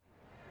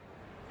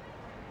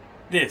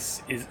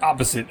This is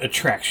Opposite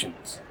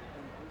Attractions.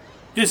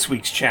 This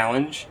week's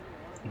challenge,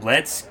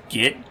 let's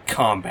get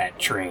combat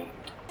trained.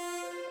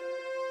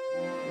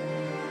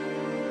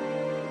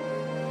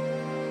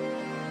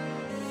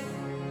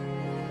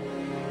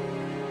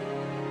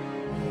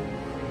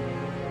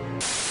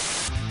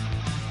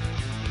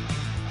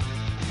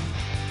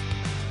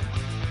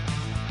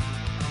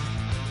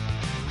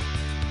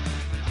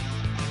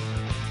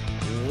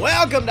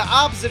 Welcome to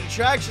Opposite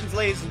Attractions,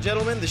 ladies and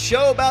gentlemen, the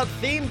show about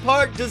theme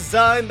park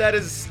design that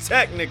is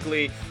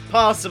technically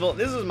possible.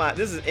 This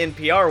is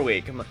NPR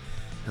week.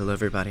 Hello,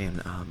 everybody,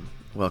 and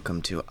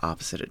welcome to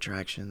Opposite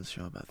Attractions,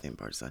 show about theme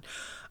park design.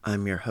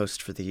 I'm your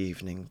host for the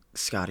evening,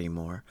 Scotty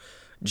Moore,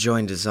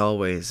 joined as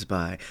always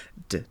by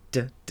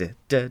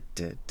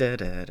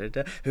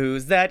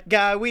who's that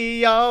guy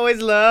we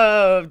always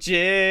love,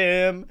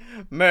 Jim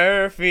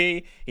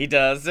Murphy. He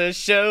does a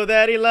show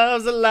that he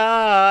loves a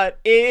lot.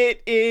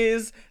 It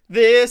is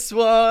this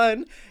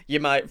one. You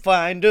might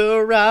find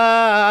a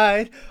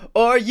ride,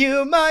 or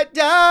you might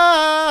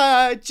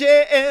die.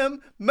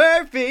 Jim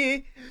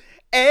Murphy.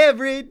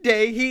 Every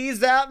day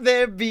he's out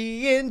there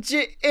being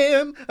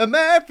Jim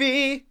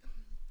Murphy.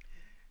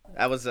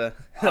 That was a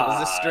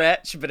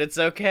stretch, but it's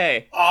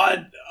okay.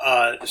 Also,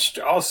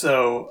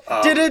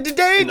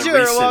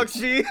 danger walks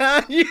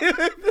behind you.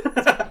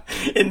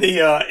 in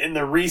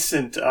the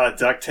recent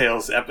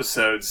DuckTales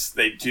episodes,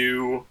 they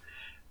do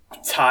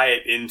tie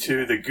it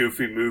into the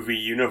Goofy movie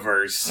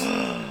universe.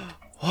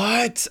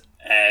 What?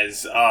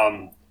 As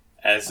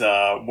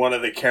one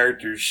of the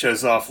characters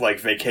shows off like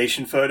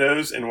vacation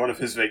photos, and one of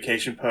his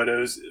vacation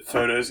photos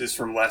is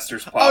from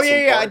Lester's Possum Park.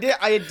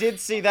 I did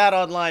see that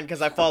online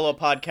because I follow a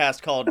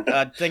podcast called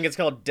I think it's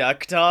called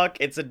Duck Talk.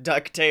 It's a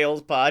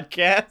DuckTales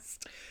podcast.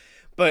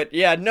 But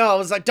yeah, no, I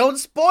was like, don't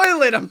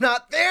spoil it. I'm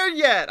not there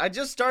yet. I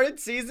just started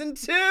season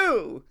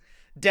 2.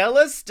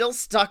 Della's still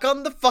stuck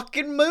on the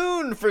fucking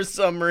moon for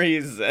some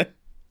reason.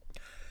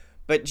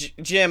 But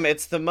Jim,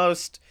 it's the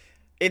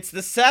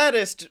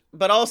saddest,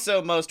 but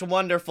also most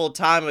wonderful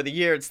time of the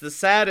year. It's the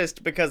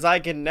saddest because I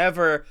can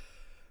never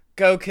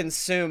go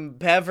consume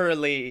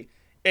Beverly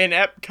in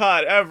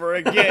Epcot ever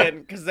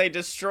again because they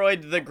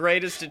destroyed the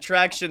greatest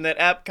attraction that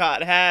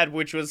Epcot had,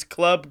 which was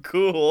Club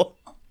Cool.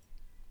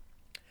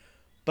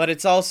 But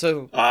it's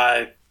also...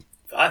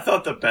 I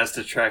thought the best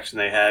attraction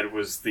they had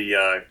was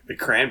the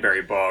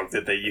cranberry bog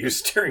that they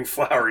used during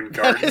Flower and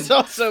Garden. It's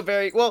also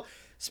very... Well,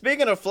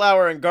 speaking of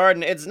Flower and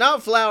Garden, it's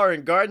not Flower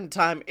and Garden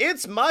time.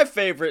 It's my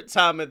favorite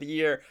time of the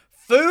year.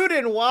 Food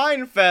and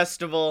Wine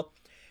Festival.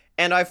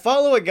 And I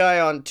follow a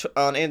guy on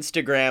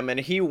Instagram, and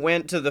he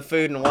went to the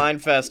Food and Wine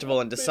Festival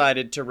and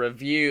decided to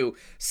review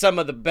some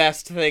of the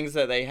best things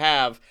that they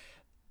have.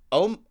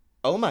 Oh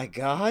my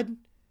god.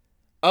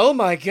 Oh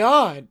my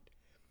god.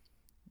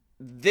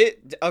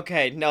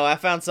 Okay, no, I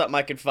found something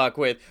I could fuck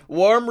with.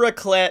 Warm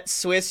raclette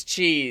Swiss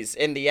cheese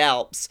in the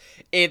Alps.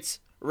 It's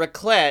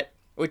raclette,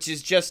 which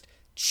is just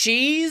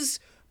cheese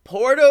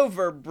poured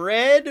over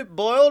bread,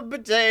 boiled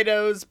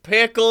potatoes,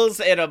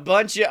 pickles, and a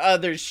bunch of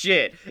other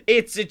shit.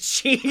 It's a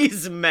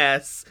cheese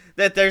mess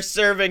that they're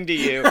serving to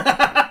you.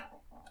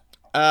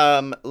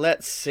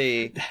 Let's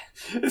see.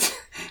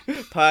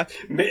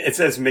 It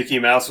says Mickey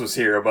Mouse was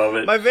here above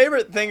it. My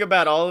favorite thing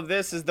about all of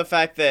this is the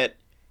fact that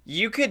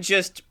you could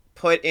just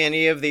put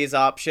any of these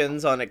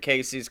options on a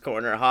Casey's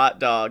Corner hot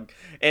dog,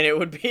 and it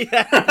would be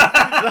the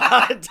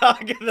hot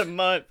dog of the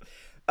month.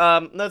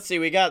 Let's see,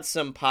 we got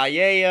some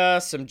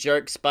paella, some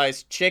jerk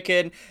spiced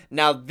chicken.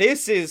 Now,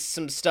 this is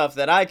some stuff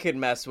that I could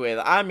mess with.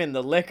 I'm in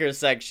the liquor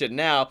section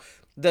now.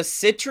 The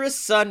Citrus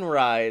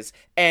Sunrise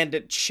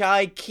and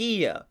Chai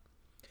Kia,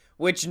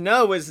 which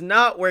no is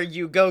not where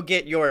you go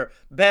get your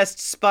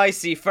best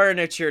spicy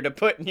furniture to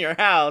put in your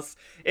house.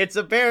 It's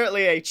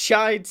apparently a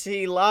chai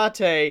tea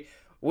latte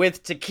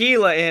with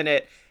tequila in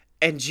it.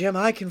 And Jim,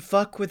 I can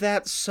fuck with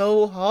that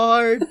so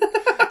hard.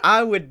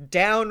 I would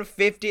down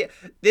 50.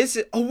 This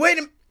is... Oh, wait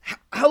a minute.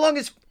 How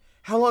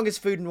long is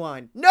Food and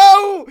Wine?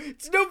 No!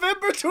 It's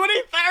November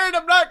 23rd.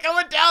 I'm not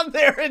going down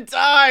there in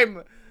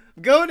time.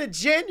 I'm going to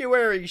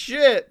January.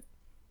 Shit.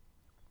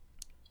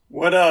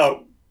 What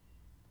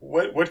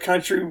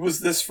country was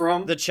this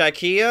from? The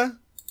Czechia?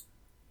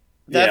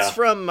 That's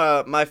from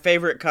my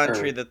favorite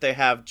country that they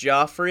have,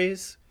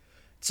 Joffrey's.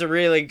 It's a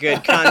really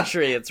good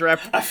country. I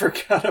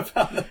forgot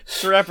about that.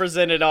 It's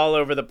represented all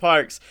over the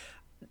parks.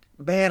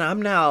 Man,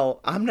 I'm now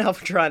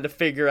trying to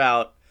figure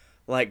out,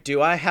 like,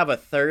 do I have a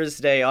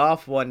Thursday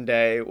off one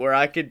day where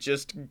I could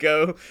just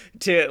go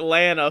to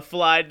Atlanta,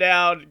 fly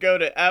down, go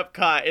to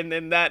Epcot, and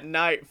then that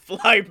night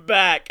fly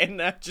back, and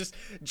that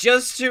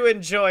just to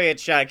enjoy a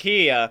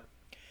Czechia.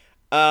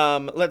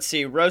 Let's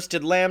see,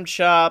 roasted lamb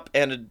chop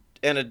and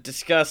a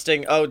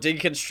disgusting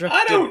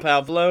deconstructed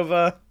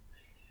pavlova.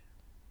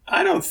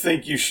 I don't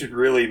think you should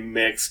really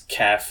mix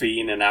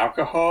caffeine and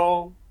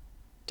alcohol.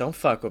 Don't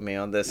fuck with me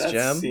on this, Jim.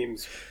 That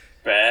seems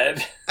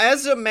bad.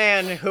 As a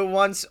man who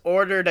once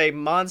ordered a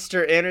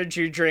Monster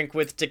energy drink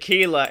with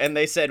tequila, and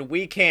they said,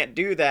 we can't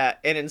do that,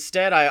 and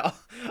instead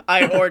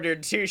I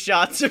ordered 2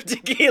 shots of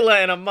tequila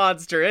and a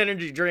Monster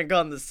energy drink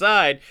on the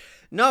side,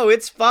 No,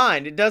 it's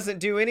fine. It doesn't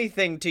do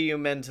anything to you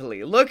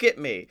mentally. Look at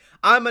me.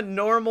 I'm a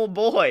normal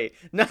boy.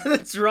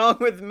 Nothing's wrong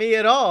with me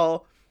at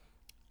all.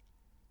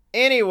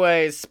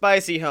 Anyways,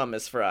 spicy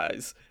hummus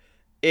fries.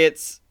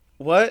 It's...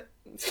 What?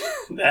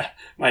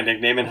 My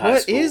nickname in high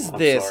school. What is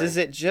this? Is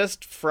it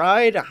just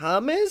fried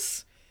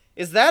hummus?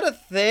 Is that a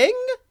thing?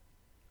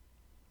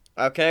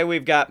 Okay,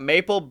 we've got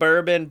maple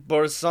bourbon,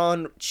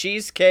 boursin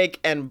cheesecake,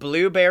 and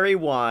blueberry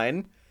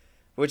wine,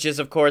 which is,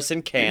 of course,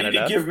 in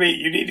Canada. You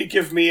need to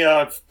give me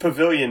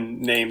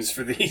pavilion names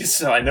for these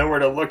so I know where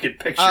to look at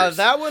pictures.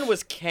 That one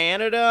was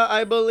Canada,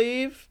 I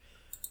believe.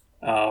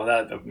 Oh,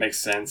 that makes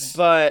sense.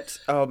 But,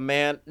 oh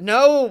man,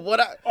 no,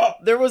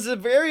 there was a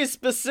very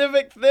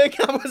specific thing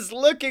I was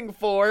looking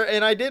for,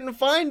 and I didn't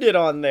find it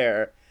on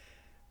there.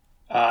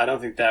 I don't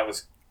think that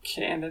was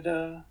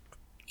Canada.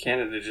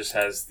 Canada just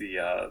has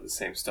the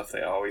same stuff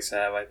they always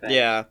have, I think.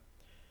 Yeah.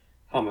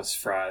 Hummus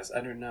fries.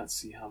 I do not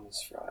see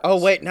hummus fries. Oh,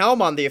 wait, now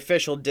I'm on the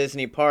official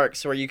Disney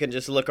parks where you can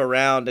just look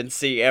around and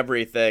see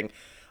everything.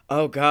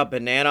 Oh, God,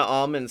 banana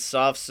almond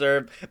soft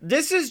serve.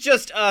 This is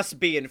just us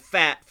being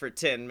fat for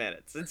 10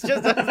 minutes. It's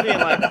just us being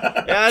like,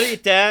 yeah, I'd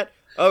eat that.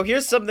 Oh,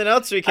 here's something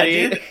else we can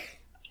eat.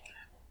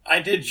 I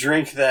did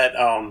drink that,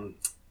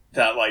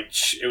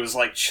 it was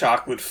like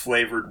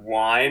chocolate-flavored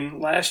wine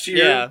last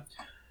year. Yeah.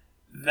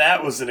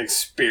 That was an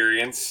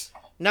experience.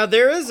 Now,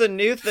 there is a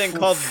new thing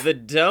called the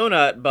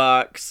Donut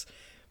Box.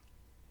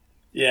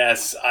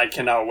 Yes, I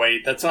cannot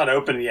wait. That's not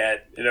open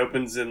yet. It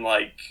opens in,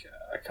 like,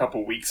 a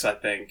couple weeks, I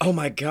think. Oh,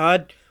 my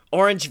God.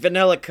 Orange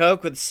vanilla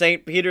Coke with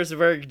St.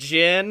 Petersburg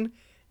gin.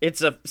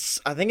 It's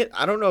I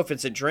don't know if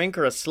it's a drink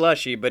or a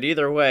slushie, but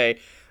either way.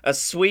 A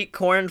sweet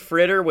corn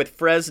fritter with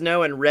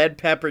Fresno and red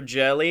pepper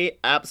jelly.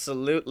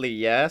 Absolutely,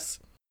 yes.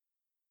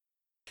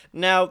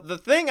 Now, the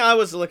thing I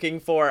was looking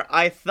for,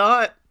 I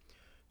thought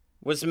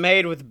was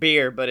made with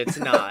beer, but it's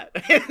not.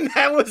 And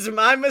that was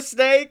my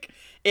mistake.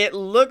 It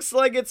looks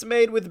like it's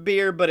made with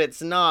beer, but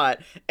it's not.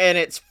 And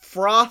it's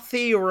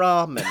frothy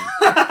ramen.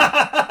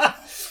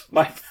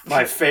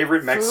 my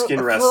favorite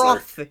Mexican wrestler.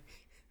 Frothy.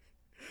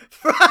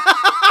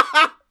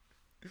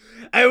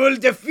 I will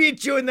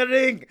defeat you in the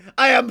ring.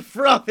 I am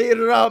frothy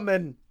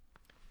ramen.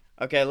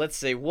 Okay, let's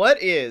see.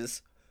 What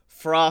is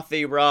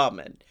frothy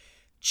ramen?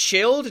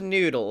 Chilled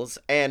noodles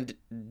and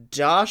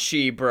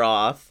dashi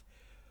broth.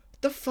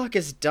 What the fuck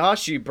is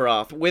dashi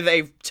broth with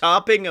a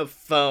topping of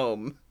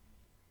foam?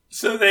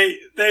 So they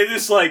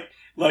just like,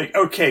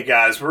 okay,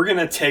 guys, we're going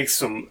to take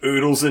some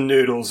oodles and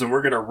noodles and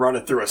we're going to run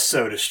it through a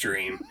soda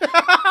stream.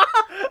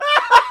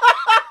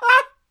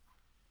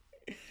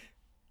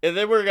 And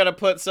then we're going to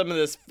put some of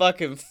this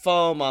fucking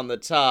foam on the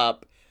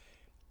top.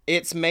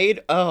 It's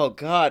made, oh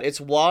god, it's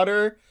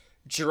water,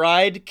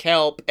 dried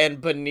kelp, and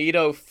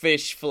bonito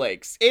fish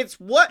flakes. It's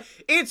what?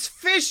 It's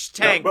fish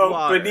tank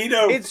water.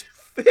 It's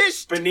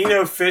fish.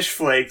 Bonito fish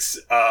flakes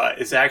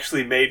is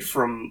actually made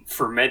from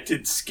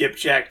fermented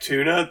skipjack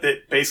tuna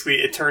that basically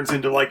it turns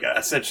into like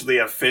essentially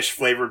a fish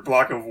flavored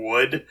block of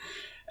wood,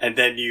 and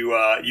then you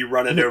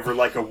run it over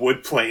like a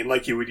wood plane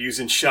like you would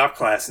use in shop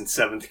class in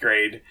 7th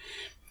grade.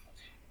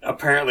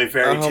 Apparently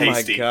very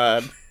tasty. Oh my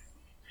god.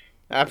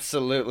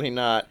 Absolutely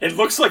not. It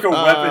looks like a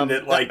weapon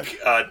that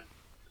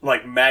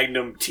like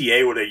Magnum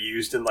TA would have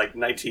used in like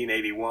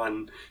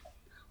 1981.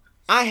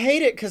 I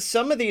hate it because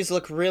some of these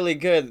look really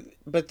good,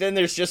 but then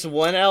there's just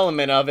one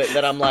element of it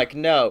that I'm like,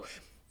 no.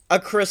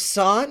 A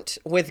croissant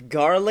with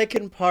garlic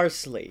and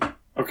parsley.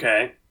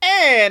 Okay.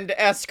 And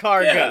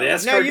escargot. Yeah, the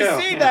escargot. Now you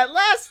see that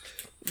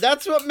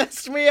that's what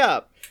messed me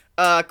up.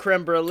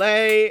 Creme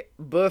brulee,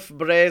 boeuf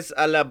braise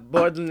à la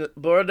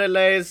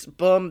bordelaise,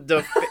 pomme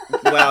de...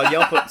 Wow,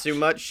 y'all put too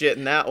much shit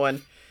in that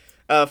one.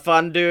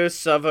 Fondue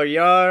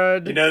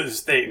Savoyard. You know,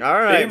 they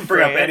didn't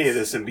bring up any of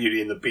this in Beauty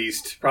and the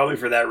Beast, probably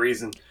for that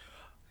reason.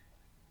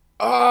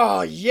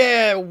 Oh,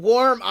 yeah,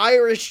 warm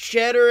Irish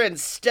cheddar and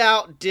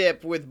stout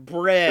dip with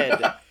bread.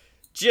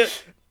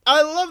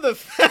 I love the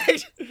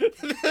fact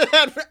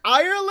that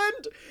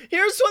Ireland,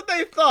 here's what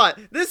they thought.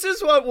 This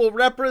is what will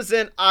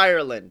represent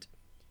Ireland.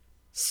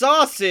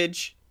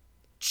 Sausage,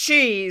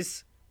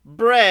 cheese,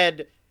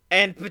 bread,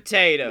 and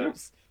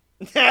potatoes.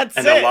 That's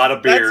and it. And a lot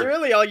of beer. That's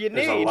really all you need.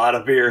 There's a lot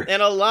of beer.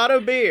 And a lot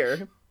of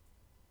beer.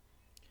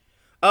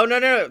 Oh,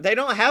 no. They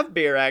don't have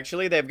beer,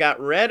 actually. They've got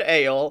red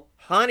ale,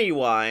 honey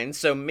wine,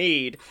 so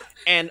mead,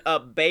 and a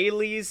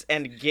Bailey's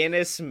and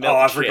Guinness milkshake. Oh,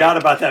 I forgot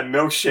about that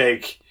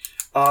milkshake.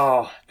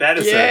 Oh, that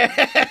is a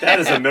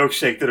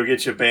milkshake that'll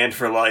get you banned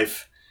for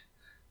life.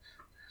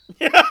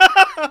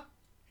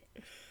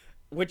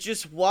 Which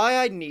is why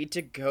I need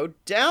to go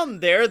down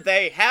there.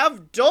 They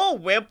have Dole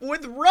Whip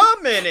with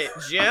rum in it,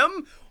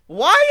 Jim.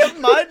 Why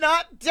am I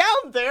not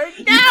down there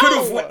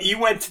now? You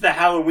went to the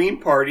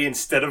Halloween party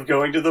instead of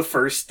going to the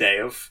first day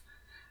of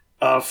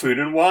Food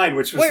and Wine,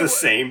 which was the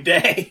same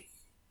day.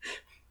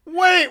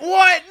 Wait,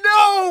 what?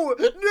 No!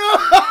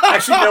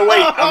 Actually, no,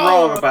 wait.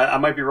 I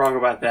might be wrong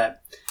about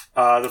that.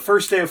 The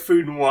first day of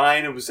Food and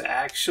Wine, it was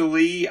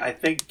actually, I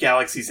think,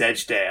 Galaxy's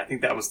Edge Day. I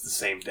think that was the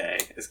same day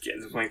as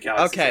when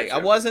Galaxy's Edge Day. I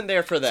wasn't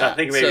there for that. So I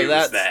think maybe it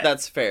was that.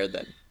 That's fair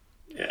then.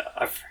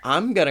 Yeah,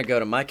 I'm gonna go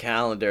to my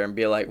calendar and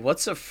be like,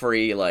 what's a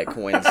free like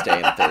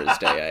Wednesday and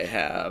Thursday I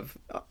have?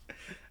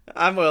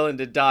 I'm willing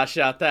to dosh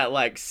out that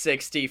like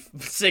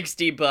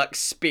 $60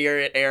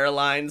 Spirit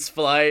Airlines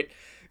flight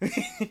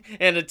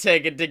and a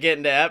ticket to get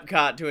into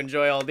Epcot to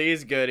enjoy all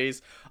these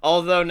goodies.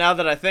 Although now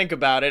that I think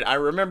about it, I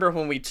remember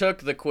when we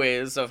took the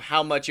quiz of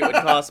how much it would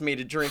cost me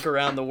to drink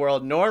around the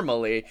world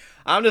normally.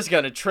 I'm just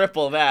gonna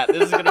triple that.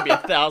 This is gonna be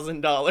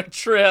 $1,000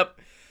 trip.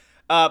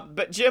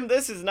 But Jim,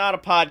 this is not a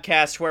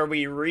podcast where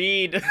we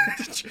read.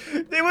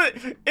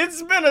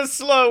 It's been a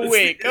slow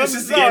week. This I'm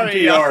is sorry.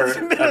 the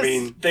NPR. I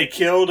mean, they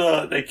killed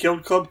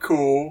Club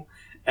Cool,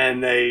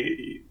 and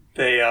they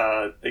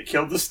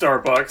killed the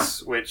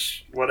Starbucks,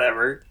 which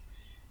whatever,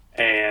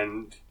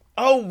 and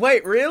oh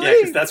wait, really? yeah,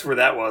 because that's where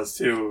that was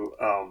too.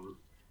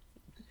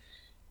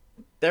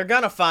 They're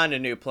gonna find a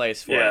new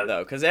place for it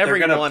though, because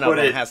every one of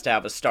them has to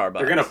have a Starbucks.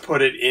 They're gonna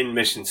put it in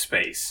Mission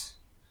Space.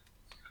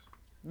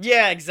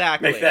 Yeah,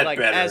 exactly. Make that like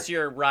better. As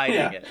you're writing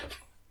it.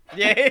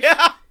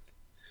 Yeah.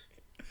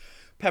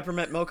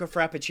 Peppermint mocha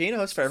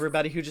frappuccinos for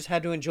everybody who just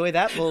had to enjoy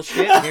that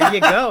bullshit. Here you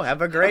go.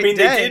 Have a great day.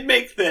 They did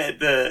make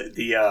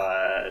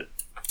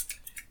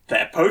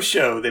that post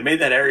show. They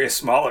made that area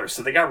smaller,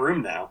 so they got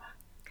room now.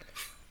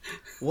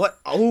 What?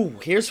 Oh,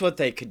 here's what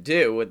they could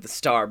do with the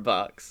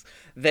Starbucks.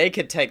 They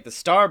could take the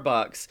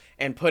Starbucks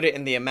and put it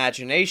in the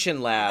imagination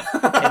lab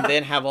and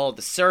then have all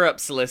the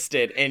syrups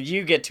listed, and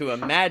you get to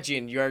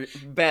imagine your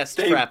best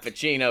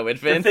Frappuccino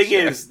adventure. The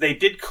thing is, they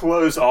did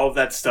close all of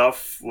that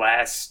stuff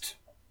last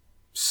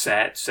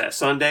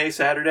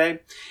Saturday,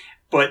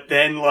 but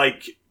then,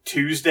 like,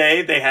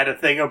 Tuesday, they had a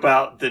thing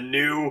about the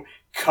new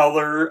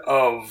color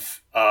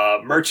of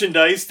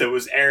merchandise that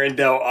was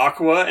Arendelle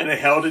Aqua, and they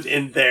held it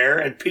in there,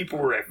 and people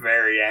were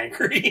very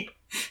angry.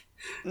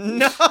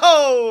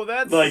 No,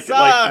 that like, sucks.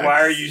 Like,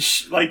 why are you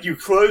you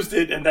closed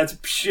it and that's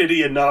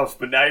shitty enough,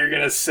 but now you're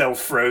gonna sell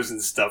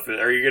frozen stuff,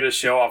 or you're gonna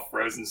show off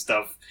frozen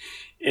stuff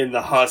in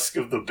the husk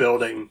of the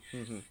building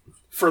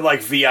for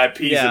like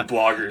VIPs and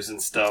bloggers and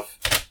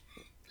stuff.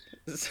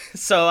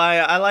 So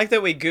I like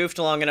that we goofed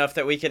long enough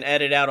that we can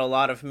edit out a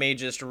lot of me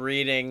just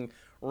reading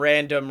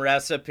random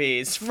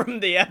recipes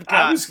from the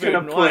Epcot Food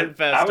and Wine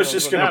Festival. I was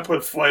just gonna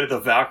put Ride of the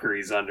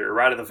Valkyries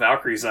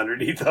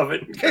underneath of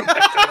it and go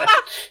back to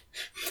that.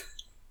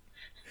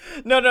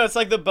 No, it's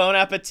like the Bon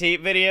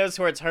Appetit videos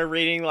where it's her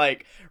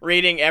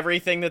reading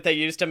everything that they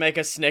used to make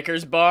a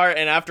Snickers bar,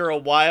 and after a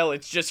while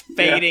it's just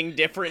fading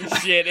different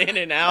shit in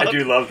and out. I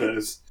do love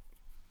those.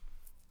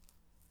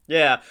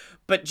 Yeah,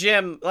 but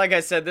Jim, like I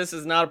said, this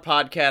is not a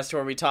podcast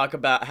where we talk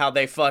about how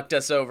they fucked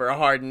us over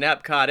hard in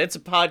Epcot. It's a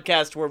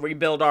podcast where we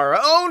build our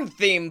own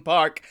theme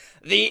park,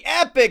 the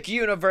Epic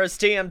Universe,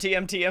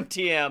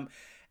 TM,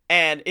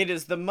 and it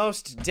is the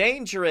most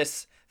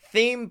dangerous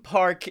theme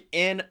park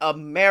in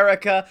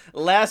America.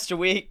 Last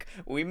week,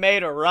 we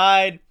made a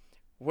ride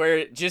where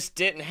it just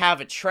didn't have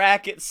a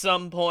track at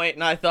some point,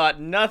 and I thought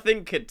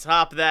nothing could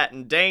top that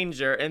in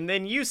danger. And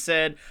then you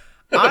said,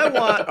 I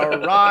want a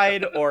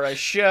ride or a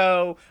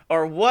show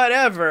or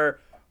whatever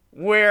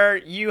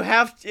where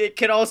it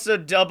could also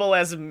double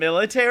as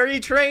military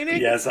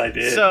training. Yes, I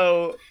did.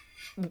 So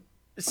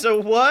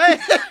what?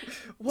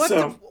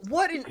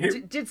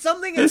 Did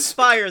something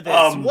inspire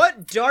this?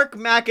 What dark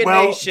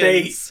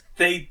machinations?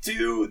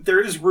 Well,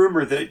 there is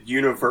rumor that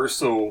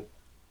Universal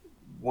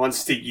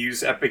wants to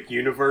use Epic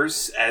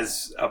Universe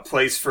as a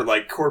place for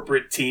like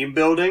corporate team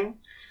building.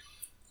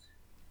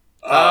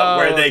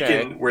 Where they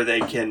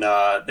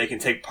can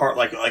take part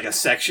like a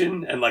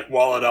section and like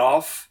wall it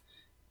off,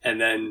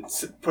 and then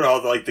put all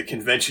the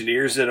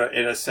conventioneers in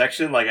a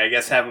section. Like, I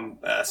guess have them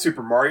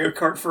Super Mario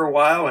Kart for a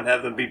while and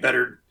have them be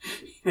better.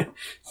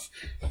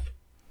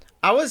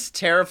 I was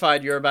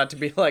terrified you were about to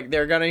be like,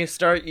 they're going to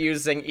start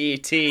using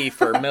E.T.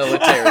 for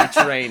military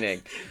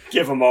training.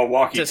 Give them all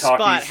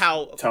walkie-talkies.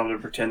 Tell them to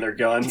pretend they're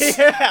guns.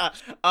 Yeah.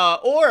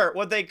 Or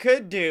what they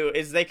could do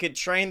is they could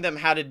train them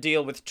how to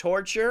deal with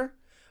torture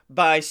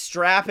by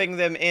strapping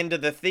them into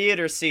the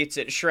theater seats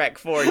at Shrek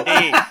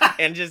 4D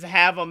and just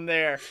have them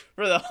there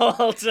for the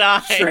whole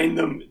time. Train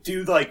them.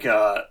 Do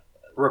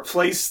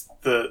replace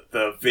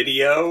the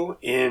video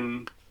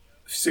in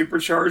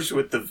Supercharged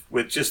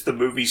with just the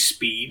movie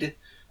Speed.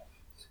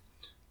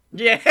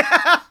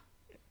 Yeah.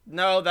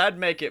 No, that'd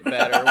make it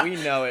better. We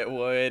know it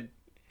would.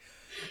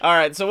 All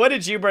right, so what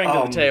did you bring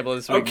to the table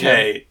this week?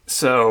 Okay,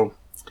 so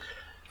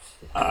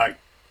I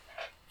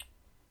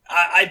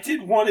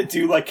did want to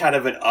do kind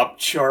of an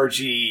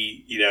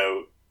upchargy,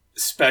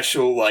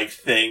 special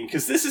thing,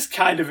 because this is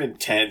kind of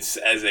intense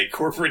as a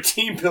corporate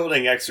team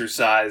building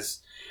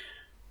exercise.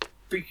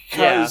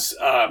 Because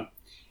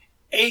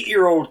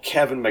 8-year-old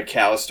Kevin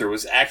McAllister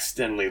was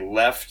accidentally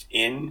left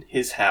in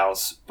his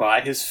house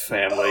by his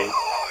family.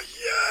 Oh,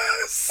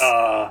 yes!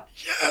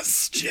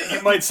 Yes, Jim!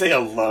 You might say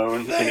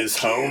alone in his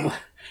home.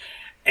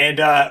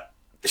 And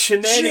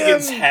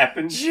shenanigans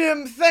happened.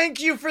 Jim,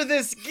 thank you for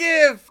this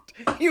gift!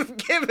 You've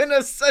given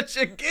us such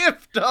a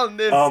gift on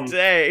this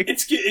day.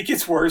 It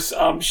gets worse.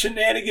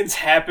 Shenanigans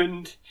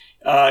happened.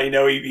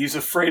 He's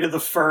afraid of the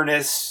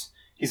furnace.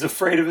 He's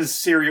afraid of his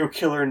serial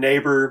killer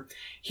neighbor.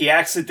 He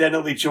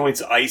accidentally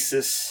joins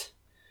ISIS.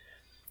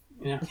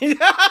 Yeah.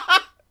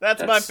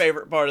 That's my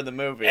favorite part of the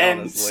movie, and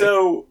honestly.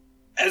 So,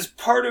 as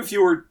part of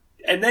your...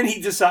 And then he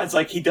decides,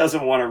 like, he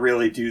doesn't want to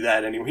really do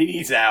that anymore.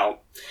 He's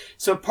out.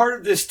 So part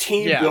of this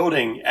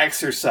team-building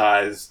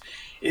exercise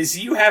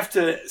is you have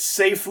to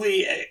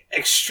safely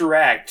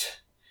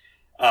extract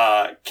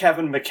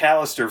Kevin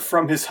McAllister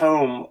from his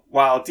home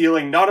while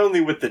dealing not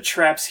only with the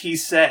traps he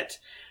set,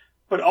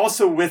 but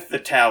also with the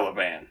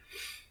Taliban.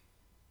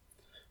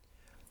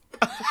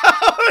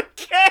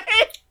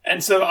 Okay.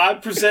 And so I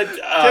present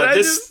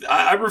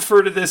I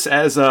refer to this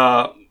as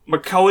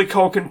Macaulay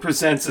Culkin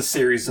presents a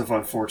series of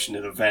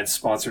unfortunate events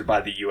sponsored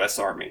by the U.S.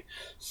 Army.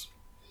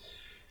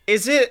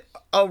 Is it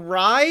a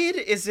ride?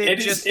 Is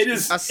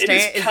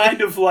it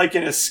kind of like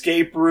an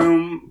escape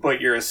room, but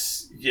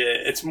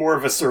it's more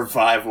of a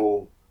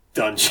survival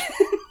dungeon.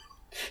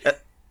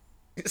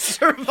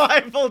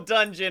 Survival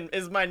dungeon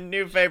is my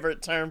new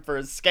favorite term for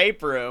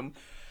escape room.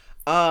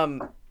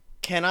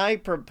 Can I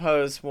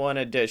propose one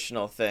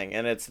additional thing?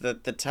 And it's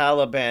that the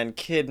Taliban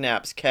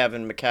kidnaps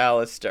Kevin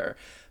McAllister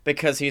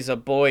because he's a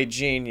boy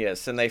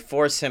genius, and they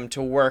force him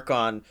to work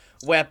on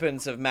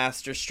weapons of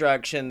mass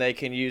destruction they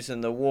can use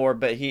in the war,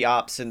 but he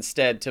opts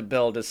instead to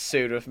build a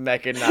suit of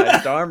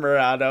mechanized armor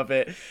out of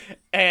it.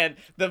 And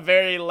the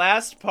very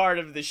last part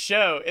of the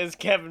show is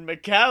Kevin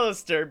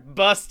McAllister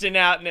busting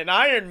out in an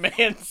Iron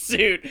Man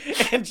suit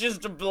and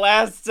just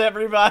blasts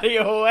everybody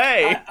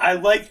away. I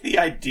like the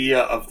idea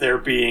of there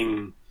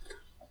being...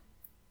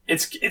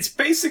 It's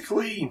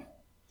basically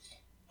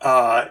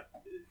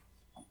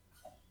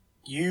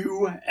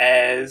you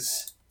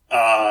as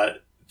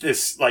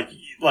this like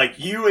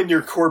you and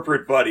your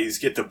corporate buddies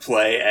get to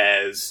play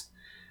as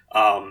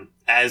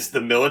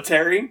the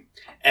military,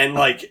 and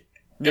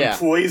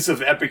employees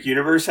of Epic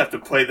Universe have to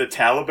play the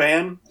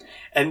Taliban,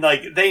 and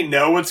they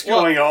know what's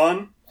going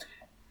on,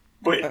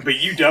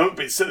 but you don't.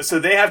 But so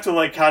they have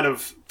to kind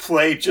of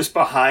play just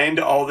behind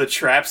all the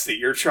traps that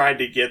you're trying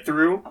to get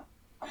through.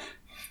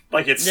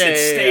 It's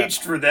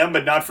staged for them,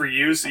 but not for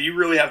you. So you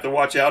really have to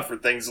watch out for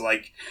things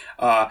like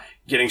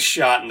getting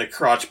shot in the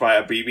crotch by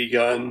a BB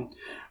gun,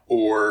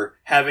 or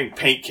having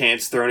paint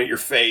cans thrown at your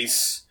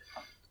face,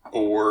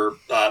 or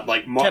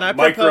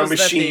micro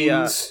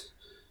machines.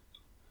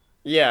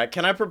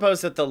 Can I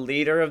propose that the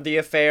leader of the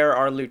affair,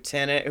 our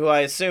lieutenant, who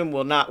I assume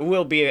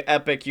will be an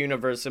Epic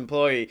Universe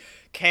employee,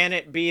 can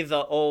it be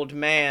the old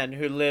man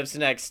who lives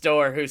next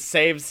door who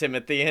saves him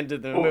at the end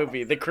of the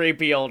movie? The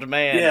creepy old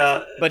man.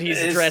 Yeah. But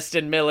he's dressed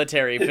in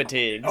military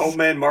fatigues. Old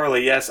man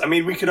Marley, yes. I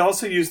mean, we could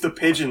also use the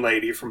pigeon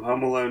lady from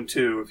Home Alone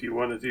 2 if you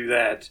want to do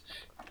that.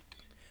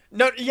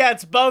 No, yeah,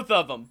 it's both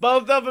of them.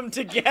 Both of them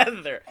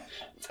together.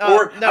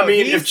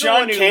 If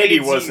John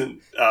Candy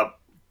wasn't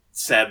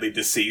sadly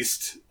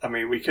deceased, I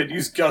mean, we could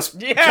use Gus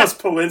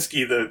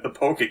Polinski, the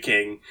Polka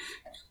King.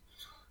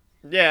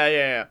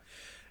 Yeah.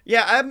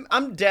 Yeah,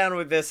 I'm down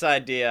with this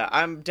idea.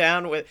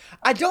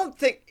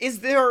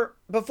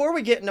 Before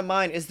we get into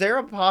mine, is there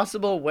a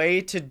possible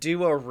way to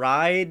do a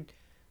ride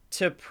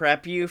to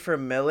prep you for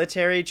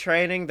military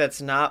training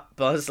that's not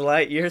Buzz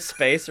Lightyear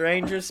Space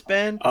Ranger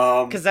spin?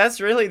 Because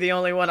that's really the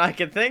only one I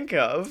can think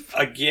of.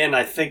 Again,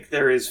 I think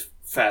there is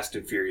Fast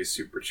and Furious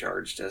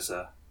Supercharged as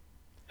a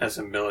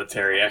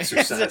military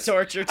exercise. As a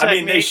torture technique. I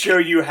mean, they show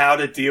you how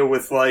to deal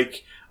with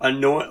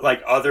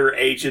other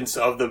agents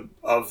of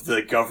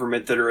the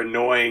government that are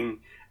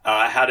annoying,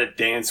 how to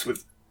dance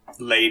with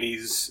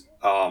ladies,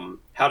 how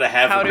to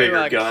have a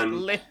bigger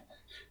gun.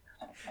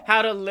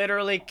 How to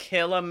literally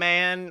kill a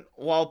man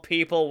while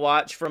people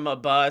watch from a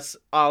bus,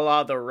 a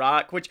la The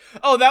Rock.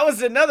 That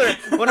was another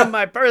one of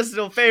my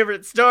personal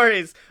favorite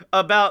stories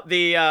about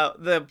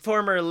the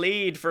former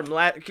lead from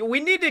we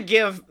need to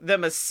give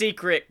them a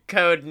secret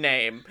code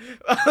name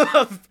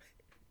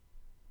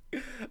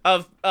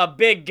of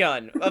Big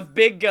Gun.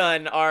 Big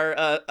Gun,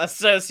 our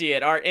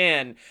associate, our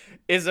in,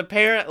 is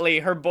apparently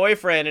her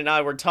boyfriend, and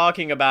I were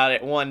talking about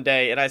it one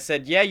day, and I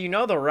said, yeah,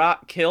 The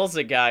Rock kills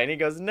a guy, and he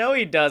goes, no,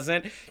 he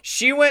doesn't.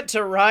 She went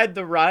to ride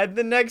the ride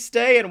the next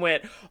day and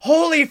went,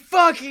 holy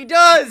fuck, he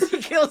does!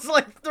 He kills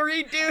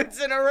 3 dudes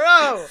in a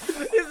row!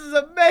 This is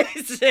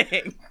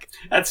amazing!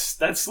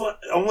 That's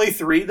only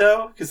 3,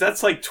 though? Because that's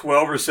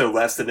 12 or so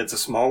less than It's a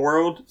Small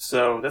World,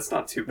 so that's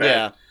not too bad.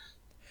 Yeah.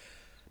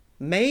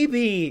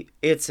 Maybe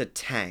it's a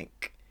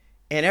tank,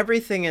 and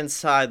everything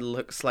inside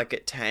looks like a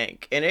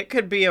tank, and it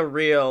could be a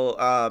real,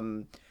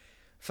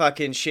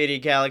 fucking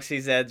shitty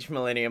Galaxy's Edge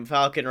Millennium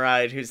Falcon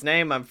ride, whose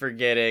name I'm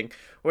forgetting,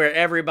 where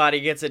everybody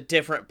gets a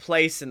different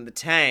place in the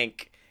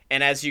tank,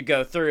 and as you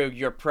go through,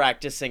 you're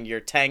practicing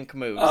your tank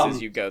moves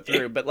as you go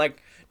through, but,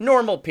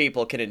 normal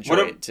people can enjoy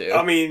it, too.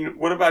 I mean,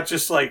 what about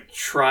just,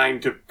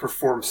 trying to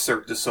perform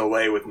Cirque du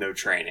Soleil with no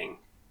training?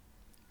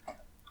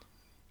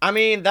 I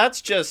mean,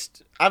 that's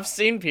just... I've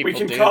seen people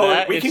do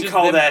that. We can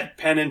call that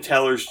Penn and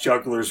Teller's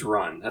Juggler's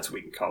Run. That's what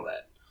we can call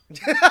that.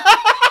 Juggler's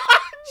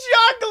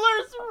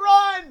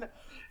Run!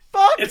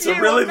 Fuck It's you.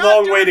 a really I'm not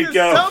long doing way to this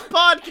go. dumb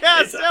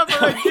podcast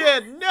ever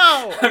again.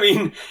 No. I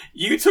mean,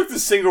 you took the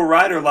single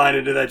rider line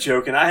into that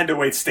joke, and I had to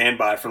wait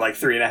standby for like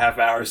 3.5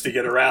 hours to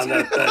get around to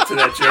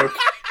that joke.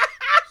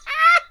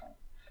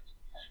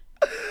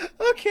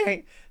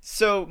 Okay,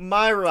 so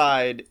my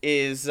ride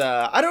is,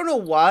 I don't know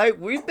why,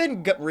 we've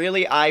been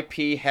really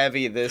IP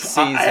heavy this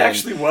season. I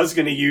actually was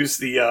going to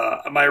use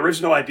my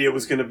original idea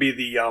was going to be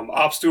the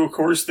obstacle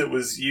course that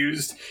was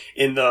used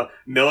in the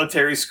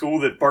military school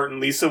that Bart and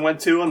Lisa went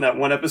to on that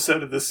one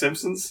episode of The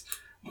Simpsons.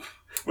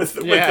 With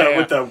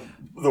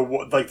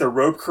the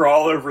rope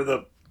crawl over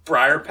the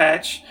briar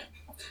patch.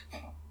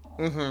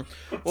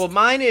 Mm-hmm. Well,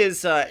 mine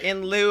is,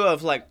 in lieu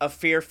of, like, a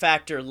Fear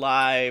Factor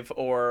Live,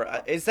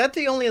 or, is that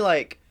the only,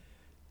 like,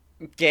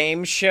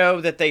 game show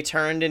that they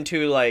turned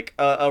into like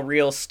a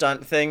real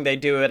stunt thing they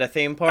do at a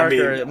theme park?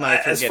 Or am I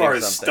forgetting as far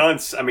as something?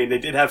 stunts, I mean, they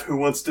did have Who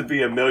Wants to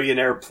Be a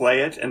Millionaire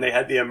play it, and they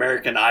had the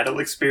American Idol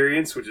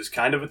experience, which is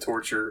kind of a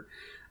torture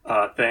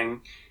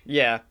thing.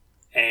 Yeah.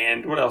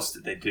 And what else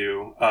did they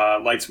do?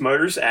 Lights,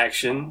 Motors,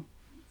 Action.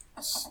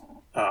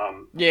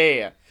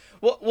 Yeah.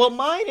 Well,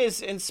 mine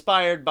is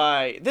inspired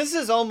by, this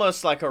is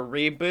almost like a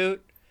reboot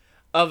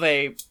of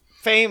a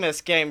famous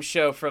game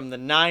show from the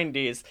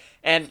 90s,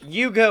 and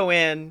you go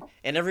in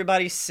and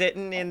everybody's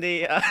sitting in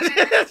the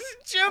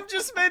Jim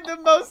just made the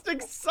most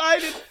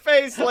excited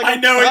face, like I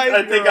know it,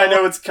 I think I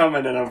know it's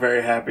coming, and I'm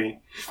very happy.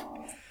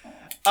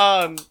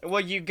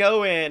 Well, you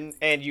go in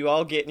and you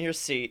all get in your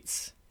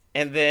seats,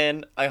 and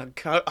then a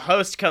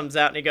host comes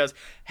out and he goes,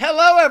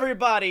 "Hello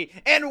everybody,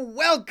 and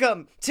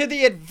welcome to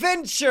the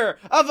adventure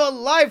of a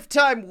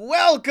lifetime.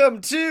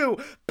 Welcome to..."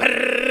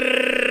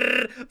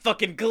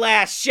 Fucking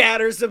glass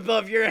shatters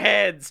above your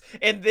heads,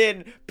 and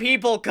then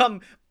people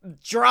come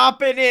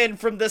dropping in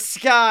from the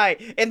sky,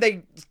 and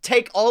they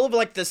take all of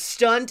like the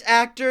stunt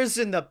actors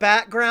in the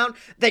background,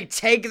 they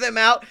take them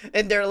out,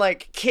 and they're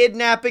like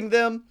kidnapping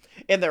them,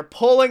 and they're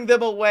pulling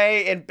them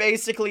away and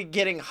basically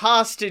getting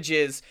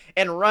hostages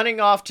and running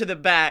off to the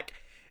back.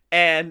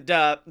 And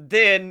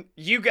then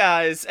you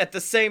guys at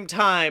the same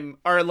time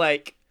are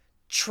like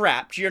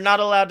trapped. You're not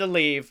allowed to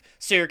leave,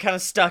 so you're kind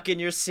of stuck in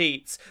your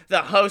seats.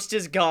 The host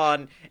is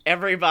gone.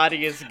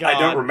 Everybody is gone. I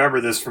don't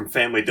remember this from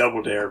Family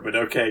Double Dare, but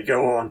okay,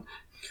 go on.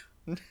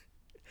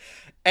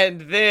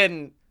 And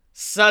then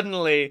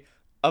suddenly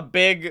a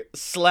big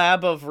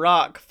slab of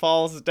rock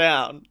falls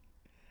down,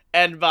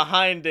 and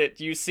behind it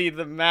you see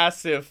the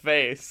massive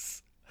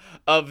face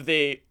of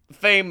the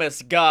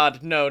famous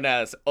god known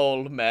as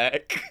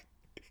Olmec.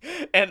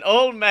 And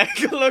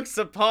Olmec looks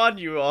upon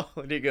you all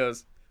and he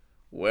goes,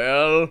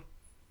 "Well,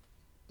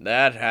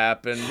 that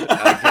happened,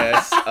 I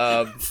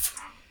guess.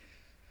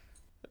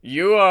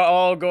 You are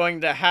all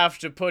going to have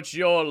to put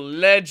your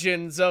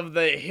Legends of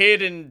the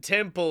Hidden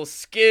Temple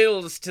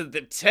skills to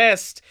the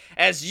test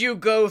as you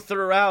go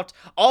throughout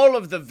all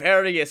of the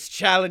various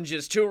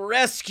challenges to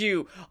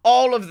rescue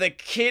all of the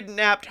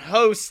kidnapped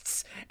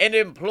hosts and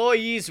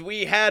employees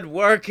we had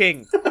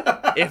working.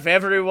 If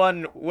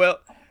everyone will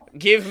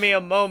give me a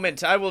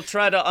moment, I will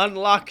try to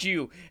unlock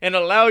you and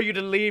allow you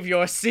to leave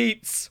your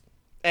seats."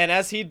 And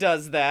as he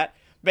does that,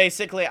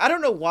 basically, I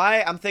don't know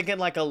why I'm thinking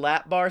like a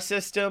lap bar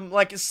system,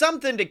 like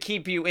something to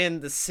keep you in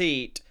the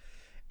seat.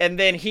 And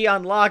then he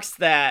unlocks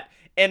that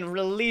and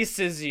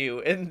releases you.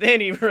 And then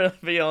he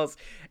reveals,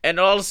 "And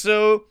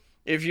also,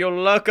 if you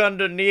look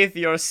underneath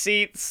your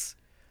seats,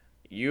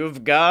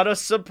 you've got a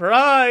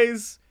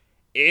surprise.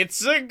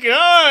 It's a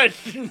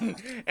gun!"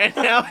 And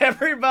now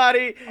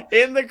everybody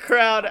in the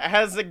crowd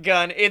has a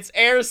gun. It's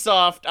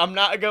airsoft. I'm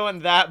not going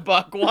that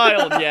buck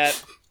wild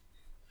yet.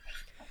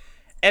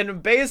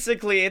 And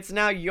basically, it's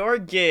now your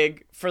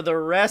gig for the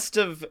rest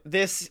of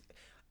this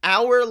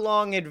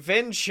hour-long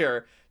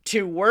adventure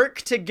to work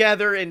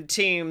together in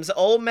teams.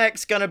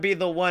 Olmec's gonna be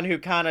the one who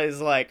kind of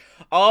is like,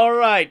 "All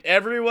right,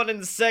 everyone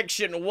in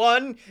Section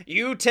 1,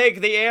 you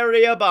take the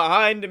area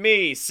behind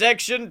me.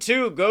 Section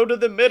 2, go to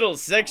the middle.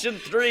 Section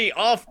 3,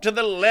 off to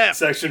the left.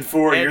 Section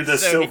 4, And you're the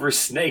so silver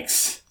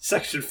snakes.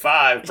 Section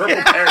 5,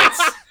 purple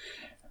parrots.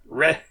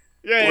 Blue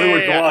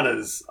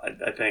iguanas,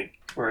 I think.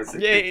 Where is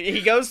it? Yeah, he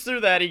goes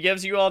through that. He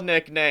gives you all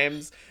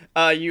nicknames.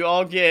 You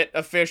all get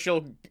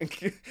official...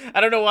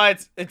 I don't know why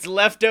it's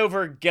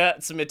leftover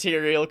guts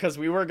material, because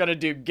we were going to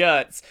do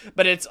guts,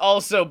 but it's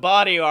also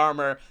body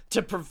armor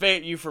to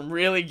prevent you from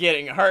really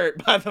getting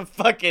hurt by the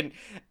fucking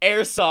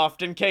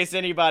airsoft in case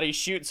anybody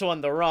shoots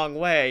one the wrong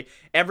way.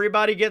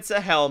 Everybody gets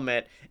a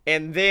helmet,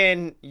 and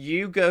then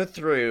you go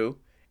through,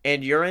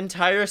 and your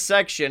entire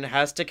section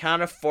has to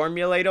kind of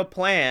formulate a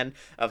plan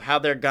of how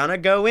they're gonna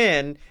go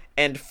in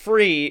and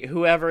free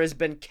whoever has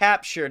been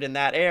captured in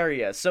that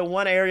area. So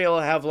one area will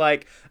have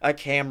like a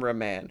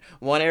cameraman,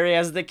 one area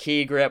has the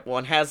key grip,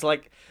 one has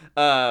like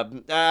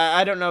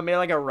I don't know, maybe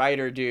like a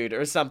writer dude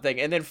or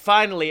something. And then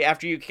finally,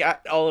 after you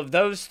got all of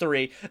those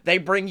three, they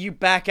bring you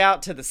back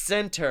out to the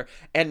center,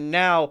 and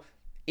now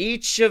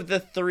each of the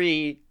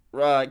three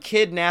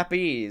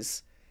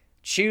kidnappees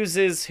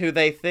chooses who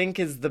they think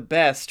is the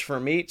best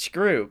from each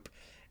group,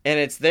 and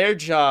it's their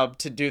job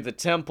to do the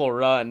temple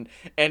run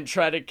and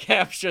try to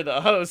capture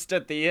the host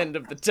at the end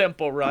of the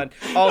temple run.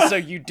 Also,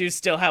 you do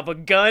still have a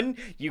gun.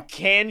 You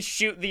can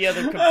shoot the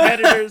other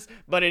competitors,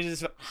 but it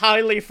is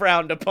highly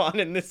frowned upon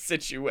in this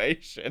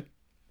situation.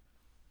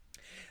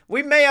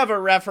 We may have a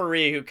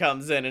referee who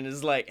comes in and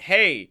is like,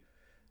 hey,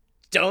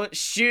 don't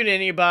shoot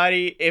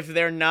anybody if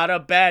they're not a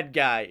bad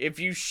guy. If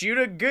you shoot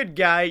a good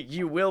guy,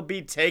 you will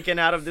be taken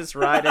out of this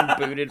ride and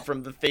booted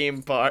from the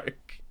theme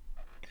park.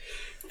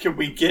 Can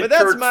we get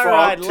Kirk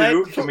Fogg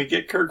too? Can we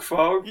get Kirk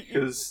Fogg?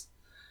 Because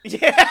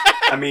yeah,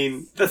 I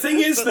mean, the thing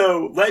is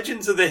though,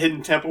 Legends of the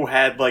Hidden Temple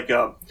had like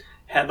a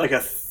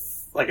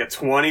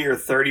 20 or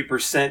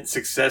 30%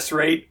 success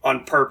rate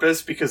on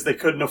purpose because they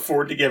couldn't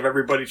afford to give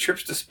everybody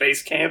trips to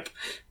space camp.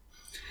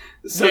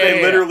 So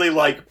they literally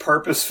like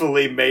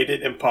purposefully made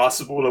it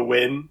impossible to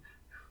win.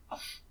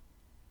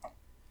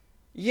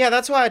 Yeah,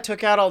 that's why I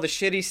took out all the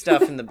shitty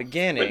stuff in the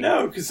beginning. But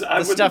no, because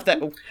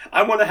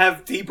I want to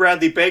have D.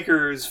 Bradley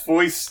Baker's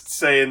voice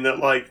saying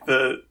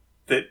that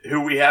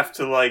who we have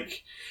to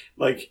like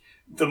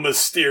the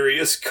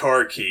mysterious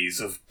car keys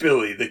of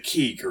Billy the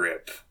Key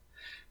Grip,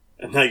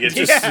 and like it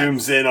just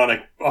zooms in on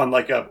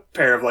a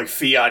pair of like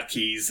Fiat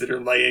keys that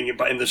are laying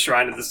in the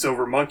shrine of the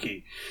Silver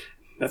Monkey.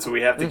 That's what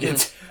we have to get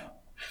to.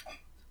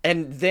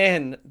 And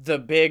then the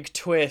big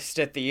twist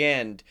at the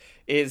end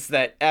is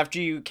that after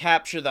you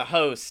capture the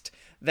host,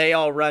 they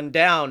all run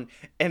down,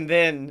 and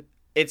then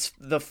it's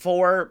the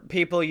 4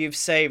 people you've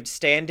saved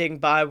standing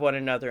by one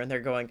another, and they're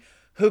going,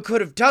 who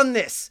could have done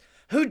this?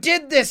 Who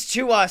did this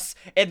to us?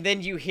 And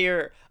then you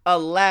hear a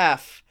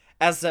laugh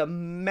as a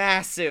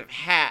massive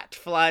hat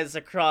flies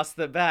across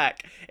the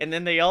back, and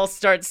then they all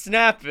start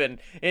snapping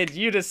in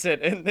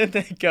unison, and then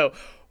they go,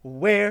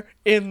 where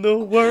in the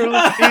world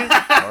is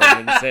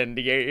Carmen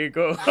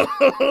Sandiego?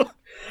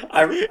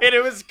 And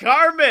it was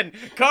Carmen.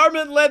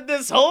 Carmen led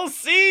this whole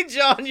siege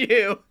on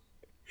you.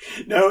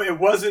 No, it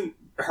wasn't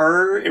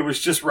her. It was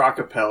just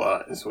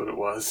Rockapella is what it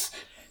was.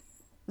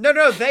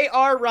 No, they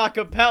are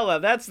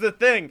Rockapella. That's the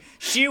thing.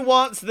 She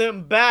wants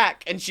them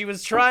back, and she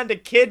was trying to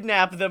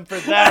kidnap them for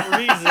that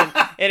reason,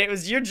 and it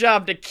was your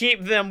job to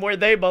keep them where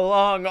they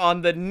belong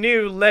on the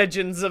new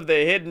Legends of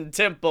the Hidden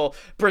Temple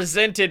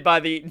presented by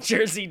the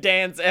Jersey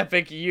Dance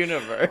Epic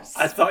Universe.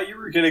 I thought you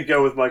were going to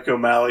go with Mike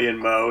O'Malley and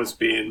Mo as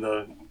being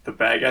the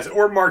bad guys,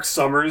 or Mark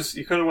Summers.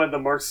 You could have went the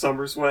Mark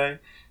Summers way.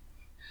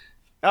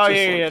 Oh,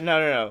 yeah,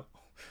 no.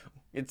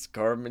 It's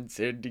Carmen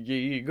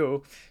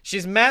Sandiego.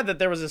 She's mad that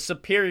there was a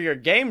superior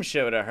game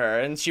show to her,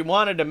 and she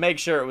wanted to make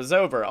sure it was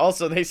over.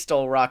 Also, they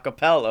stole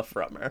Rockapella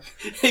from her.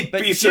 He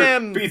beats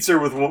him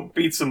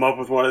up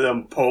with one of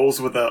them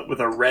poles with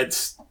a red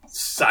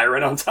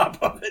siren on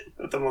top of it,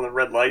 with them on the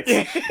red lights.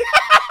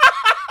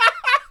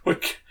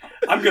 Look,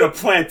 I'm gonna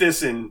plant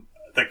this in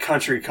the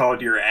country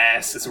called your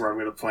ass. Is where I'm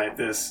gonna plant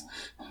this.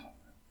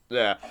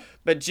 Yeah,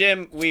 but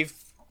Jim, we've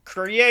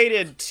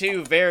created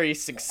 2 very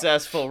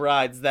successful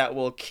rides that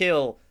will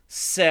kill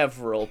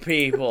several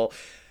people.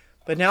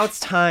 But now it's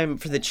time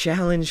for the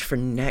challenge for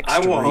next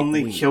week. I will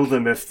only kill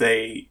them if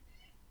they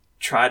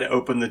try to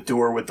open the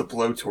door with the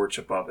blowtorch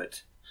above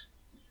it.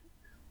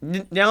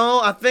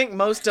 No, I think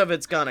most of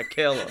it's gonna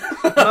kill them.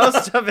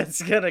 Most of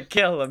it's gonna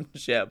kill them,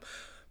 Jim.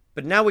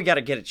 But now we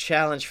gotta get a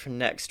challenge for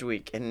next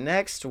week. And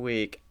next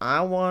week, I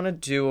want to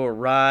do a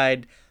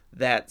ride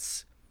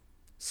that's...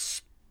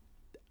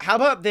 How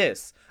about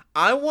this?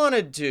 I want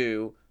to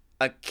do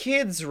a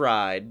kid's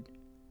ride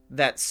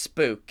that's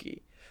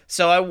spooky.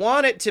 So I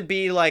want it to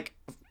be like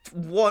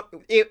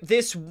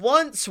this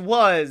once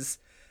was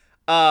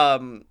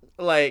to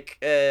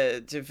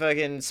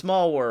fucking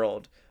Small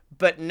World,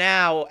 but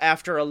now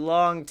after a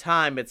long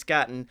time it's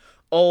gotten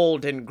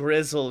old and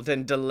grizzled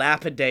and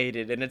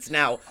dilapidated, and it's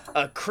now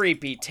a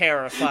creepy,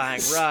 terrifying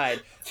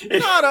ride.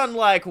 Not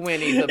unlike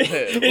Winnie the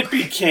Pooh. It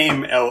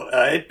became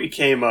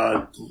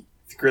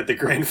the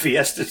Grand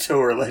Fiesta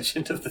Tour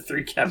Legend of the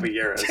Three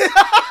Caballeros.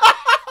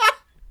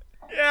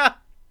 Yeah.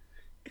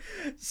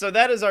 So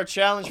that is our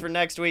challenge for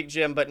next week,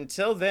 Jim. But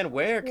until then,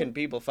 where can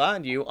people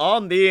find you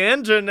on the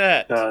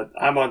internet?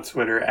 I'm on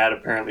Twitter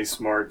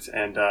 @ApparentlySmart,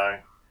 and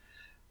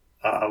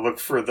look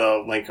for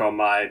the link on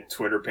my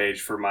Twitter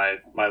page for my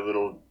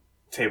little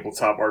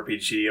tabletop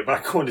RPG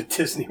about going to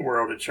Disney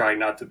World and trying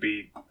not to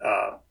be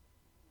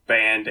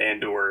banned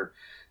and or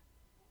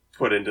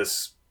put into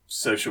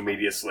social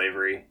media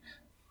slavery.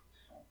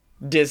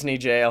 Disney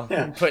jail.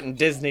 Yeah. Put in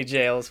Disney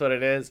jail is what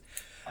it is.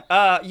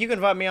 You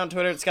can find me on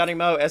Twitter at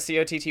ScottyMo,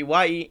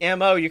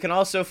 ScottyMo. You can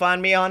also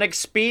find me on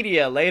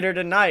Expedia later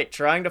tonight,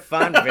 trying to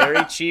find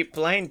very cheap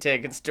plane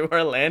tickets to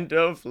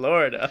Orlando,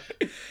 Florida.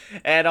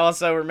 And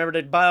also remember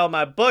to buy all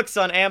my books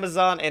on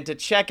Amazon and to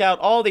check out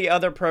all the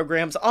other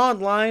programs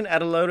online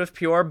at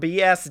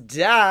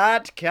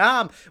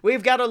aloadofpurebs.com.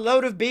 We've got A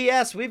Load of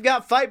BS, we've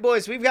got Fight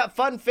Boys, we've got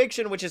Fun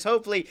Fiction, which is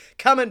hopefully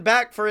coming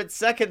back for its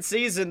second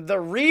season. The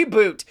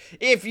reboot,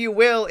 if you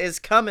will, is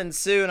coming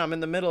soon. I'm in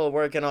the middle of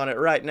working on it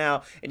right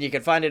now. And you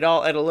can find it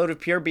all at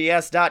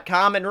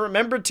aloadofpurebs.com. And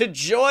remember to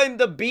join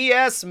the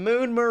BS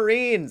Moon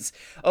Marines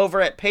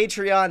over at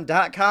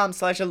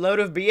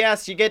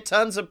patreon.com/aloadofbs. You get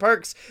tons of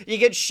perks. You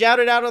get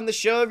shouted out on the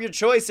show of your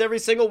choice every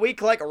single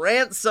week like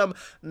Ransom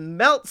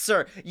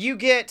Meltzer. You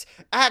get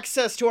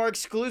access to our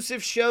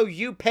exclusive show,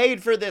 You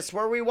Paid for This,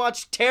 where we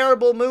watch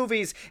terrible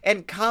movies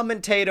and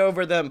commentate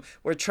over them.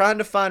 We're trying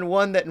to find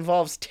one that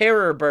involves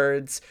terror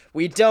birds.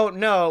 We don't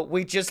know.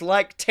 We just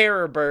like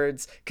terror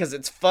birds because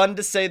it's fun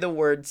to say the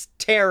words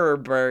terror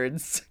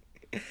birds.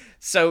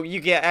 So you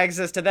get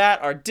access to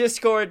that, our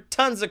Discord,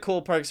 tons of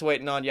cool perks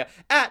waiting on you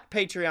at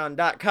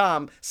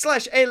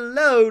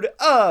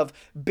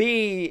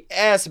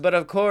patreon.com/aloadofbs. But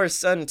of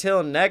course,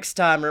 until next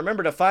time,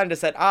 remember to find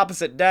us at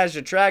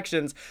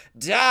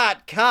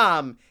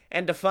opposite-attractions.com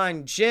and to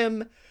find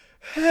Jim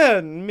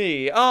and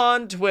me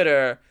on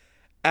Twitter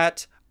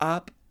at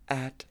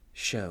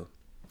OpAtShow.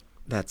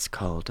 That's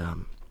called,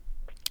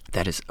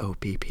 that is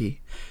OPPATTSHOW.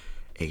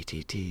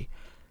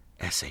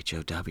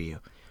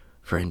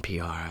 For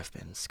NPR, I've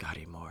been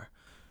Scotty Moore,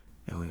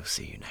 and we will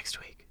see you next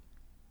week.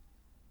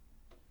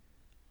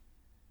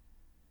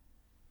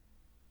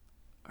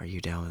 Are you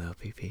down with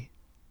OPP?